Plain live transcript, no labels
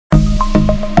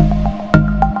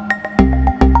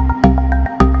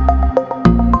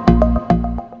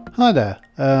Hi there,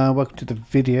 welcome to the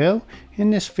video. In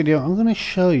this video I'm going to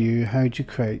show you how to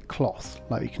create cloth,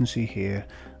 like you can see here,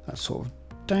 that's sort of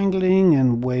dangling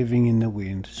and waving in the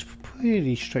wind. It's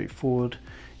pretty straightforward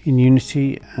in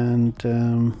Unity and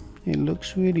it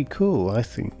looks really cool, I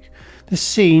think. This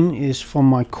scene is from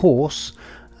my course,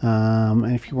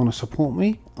 and if you want to support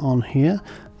me on here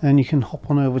then you can hop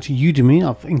on over to Udemy.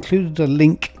 I've included a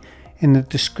link in the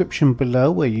description below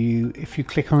where if you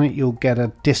click on it you'll get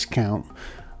a discount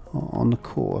on the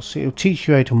course. It'll teach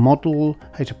you how to model,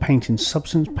 how to paint in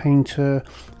Substance Painter,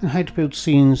 and how to build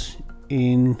scenes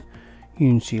in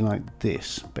Unity like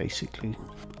this, basically.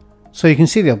 So you can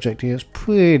see the object here, it's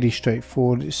pretty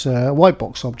straightforward. It's a white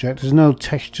box object, there's no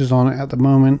textures on it at the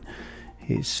moment.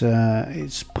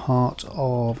 It's part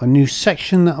of a new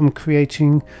section that I'm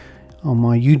creating on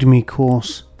my Udemy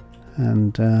course,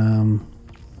 and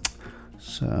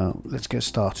so let's get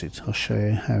started. I'll show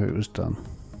you how it was done.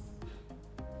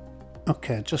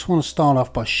 Okay, I just want to start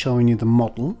off by showing you the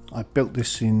model. I built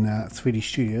this in 3D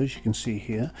Studio, as you can see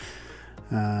here.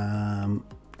 It's a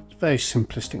very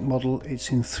simplistic model. It's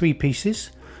in 3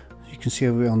 pieces, as you can see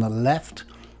over here on the left.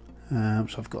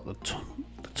 So I've got the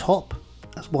top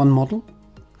as one model,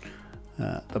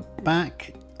 the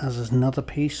back as another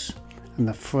piece, and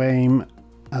the frame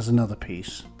as another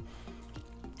piece.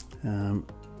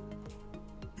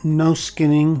 No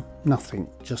skinning, nothing,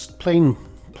 just plain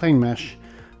mesh.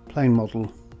 Plain model.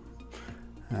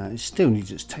 It still needs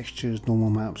its textures, normal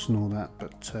maps and all that,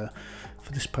 but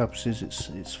for this purposes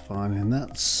it's fine, and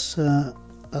that's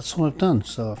what I've done.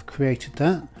 So I've created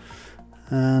that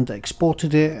and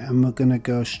exported it, and we're going to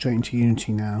go straight into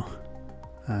Unity now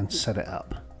and set it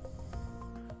up.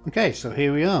 Okay, so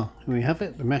here we are. Here we have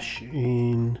it, the mesh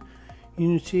in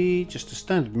Unity, just a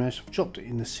standard mesh. I've dropped it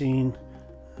in the scene,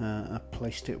 I've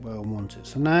placed it where I want it.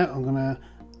 So now I'm going to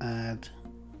add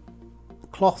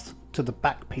cloth to the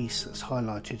back piece that's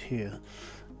highlighted here.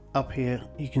 Up here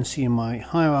you can see in my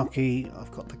hierarchy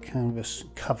I've got the canvas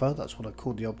cover, that's what I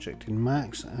call the object in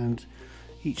Max, and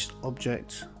each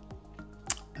object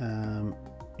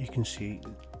you can see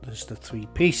there's the 3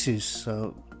 pieces,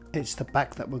 so it's the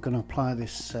back that we're going to apply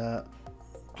this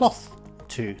cloth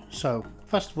to. So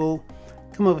first of all,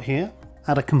 come over here,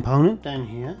 add a component down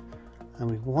here, and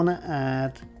we want to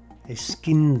add a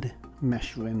skinned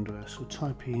mesh renderer. So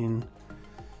type in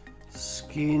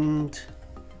skinned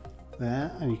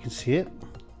there, and you can see it.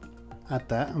 Add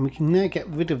that, and we can now get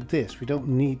rid of this. We don't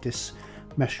need this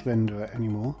mesh renderer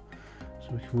anymore,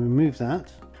 so we can remove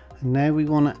that. And now we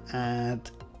want to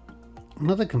add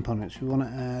another component. So we want to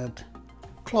add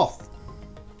cloth,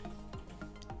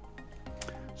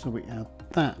 so we add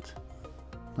that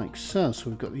like so. So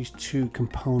we've got these 2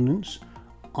 components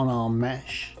on our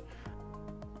mesh,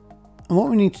 and what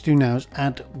we need to do now is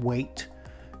add weight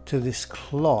to this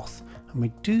cloth, and we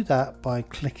do that by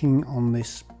clicking on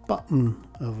this button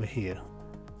over here.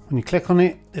 When you click on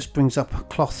it, this brings up a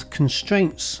cloth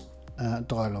constraints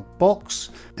dialog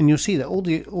box, and you'll see that all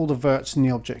the verts in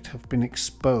the object have been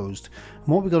exposed. And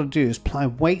what we've got to do is apply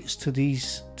weights to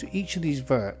each of these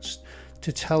verts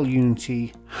to tell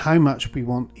Unity how much we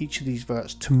want each of these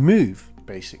verts to move,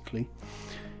 basically,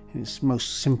 in its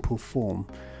most simple form.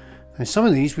 And some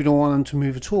of these we don't want them to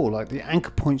move at all, like the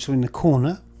anchor points are in the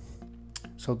corner,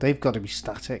 so they've got to be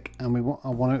static, and I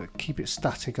want to keep it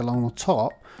static along the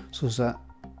top, so that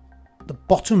the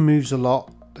bottom moves a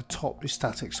lot, the top is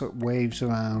static, so it waves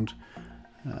around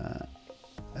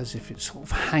as if it's sort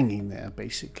of hanging there,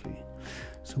 basically.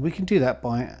 So we can do that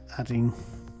by adding,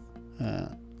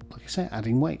 like I said,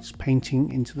 adding weights,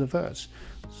 painting into the verts.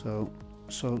 So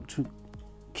to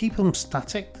keep them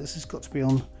static, this has got to be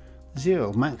on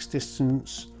 0, max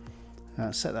distance.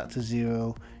 Set that to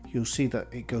 0. You'll see that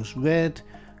it goes red,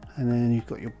 and then you've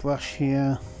got your brush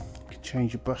here. You can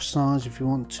change your brush size if you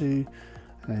want to,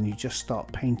 and then you just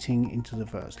start painting into the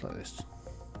verts like this.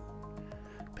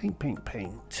 Paint, paint,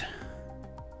 paint.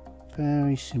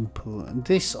 Very simple. And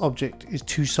this object is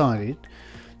 2-sided,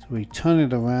 so we turn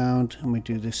it around and we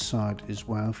do this side as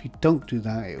well. If you don't do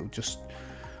that, it will just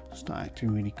start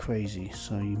acting really crazy,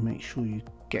 so you make sure you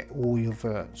get all your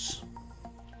verts.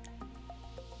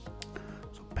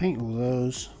 So paint all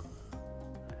those,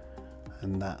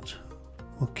 and that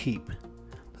will keep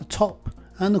the top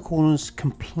and the corners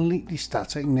completely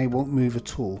static, and they won't move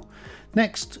at all.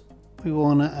 Next, we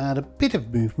want to add a bit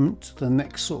of movement to the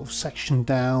next sort of section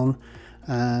down,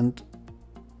 and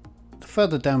the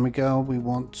further down we go we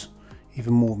want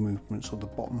even more movement, so the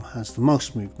bottom has the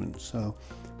most movement. So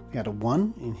we add a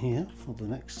 1 in here for the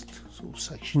next sort of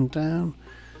section down,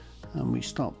 and we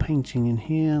start painting in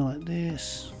here like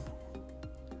this.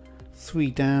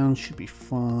 3 down should be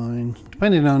fine,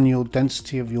 depending on your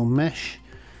density of your mesh.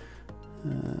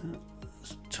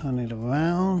 Let's turn it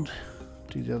around,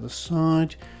 do the other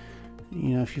side.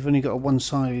 You know, if you've only got a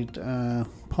one-sided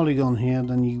polygon here,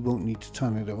 then you won't need to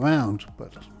turn it around,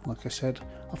 but like I said,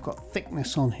 I've got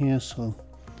thickness on here, so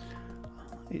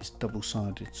it's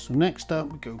double-sided. So next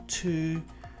up we go to,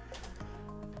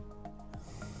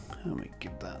 let me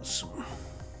give that some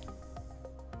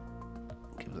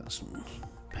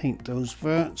paint those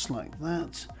verts like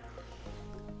that,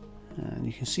 and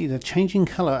you can see they're changing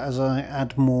color as I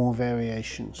add more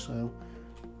variation. So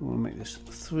we'll make this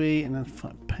 3, and then if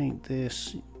I paint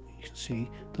this, you can see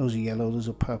those are yellow, those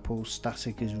are purple,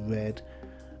 static is red,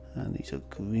 and these are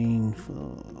green for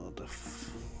the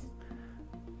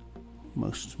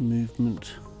most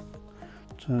movement.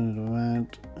 Turn it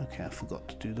around. Okay, I forgot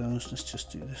to do those. Let's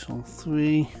just do this on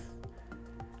 3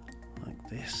 like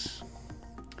this.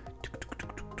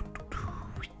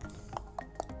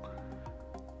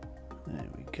 There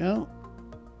we go.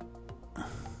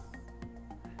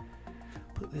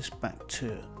 Put this back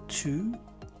to 2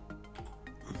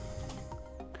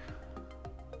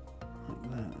 like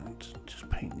that. Just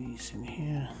paint these in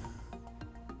here.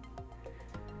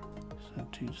 So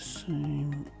do the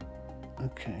same.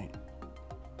 Okay.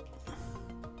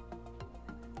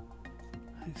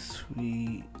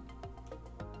 3.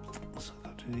 So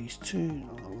I'll do these 2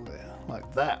 along there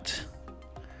like that.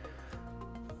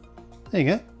 There you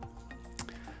go.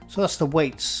 So that's the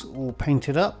weights all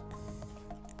painted up.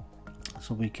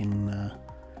 So we can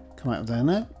come out of there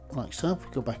now, like so. If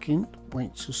we go back in,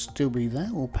 weights will still be there,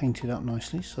 all painted up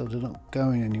nicely, so they're not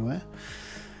going anywhere.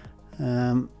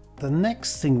 The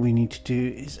next thing we need to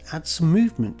do is add some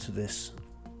movement to this.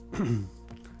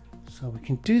 So we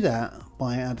can do that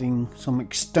by adding some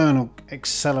external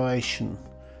acceleration.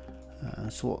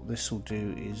 So what this will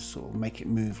do is sort of make it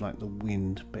move like the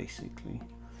wind, basically.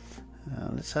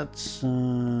 Let's add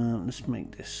some, let's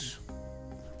make this,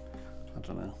 I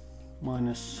don't know,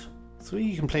 -3.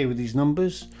 You can play with these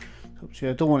numbers.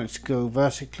 I don't want it to go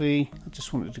vertically, I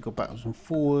just want it to go backwards and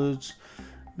forwards.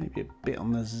 Maybe a bit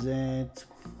on the Z,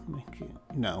 make it,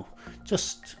 no,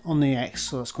 just on the X,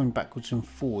 so that's going backwards and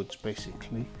forwards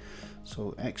basically.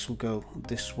 So X will go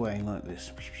this way like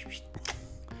this.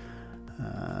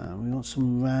 We want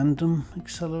some random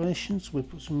accelerations. We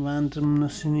put some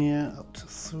randomness in here up to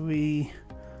 3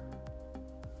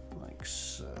 like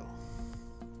so.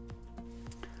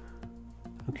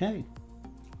 Okay,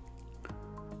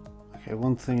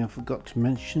 one thing I forgot to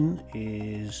mention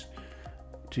is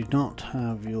do not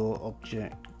have your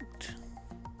object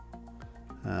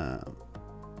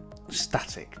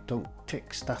static. Don't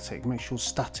tick static. Make sure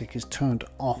static is turned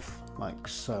off like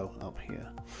so up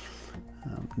here.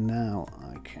 Now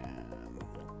I can,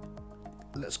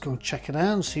 let's go check it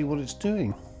out and see what it's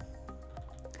doing.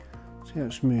 See how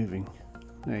it's moving.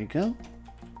 There you go.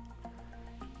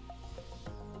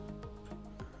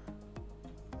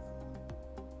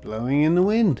 Blowing in the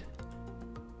wind.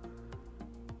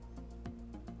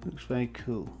 Looks very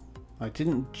cool. I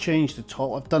didn't change the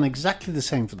top. I've done exactly the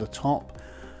same for the top,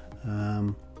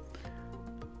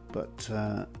 but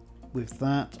with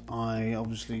that I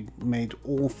obviously made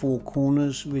all 4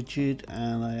 corners rigid,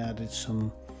 and I added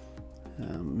some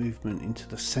movement into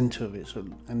the center of it, so,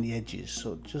 and the edges,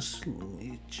 so it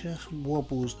just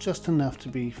wobbles just enough to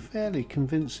be fairly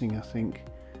convincing, I think,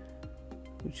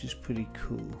 which is pretty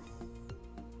cool.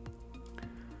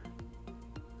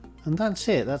 And that's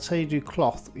it. That's how you do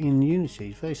cloth in Unity.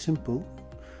 It's very simple.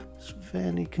 It's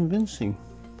fairly convincing.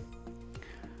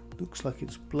 Looks like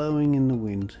it's blowing in the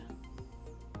wind.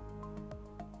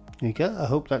 There you go. I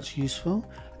hope that's useful.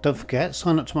 Don't forget,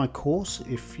 sign up to my course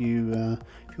if you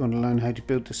want to learn how to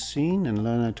build this scene and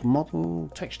learn how to model,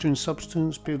 texture and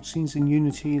substance, build scenes in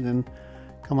Unity, then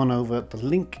come on over. The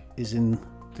link is in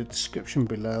the description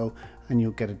below and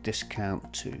you'll get a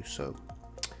discount too. So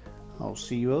I'll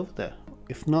see you over there.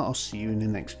 If not, I'll see you in the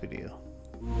next video.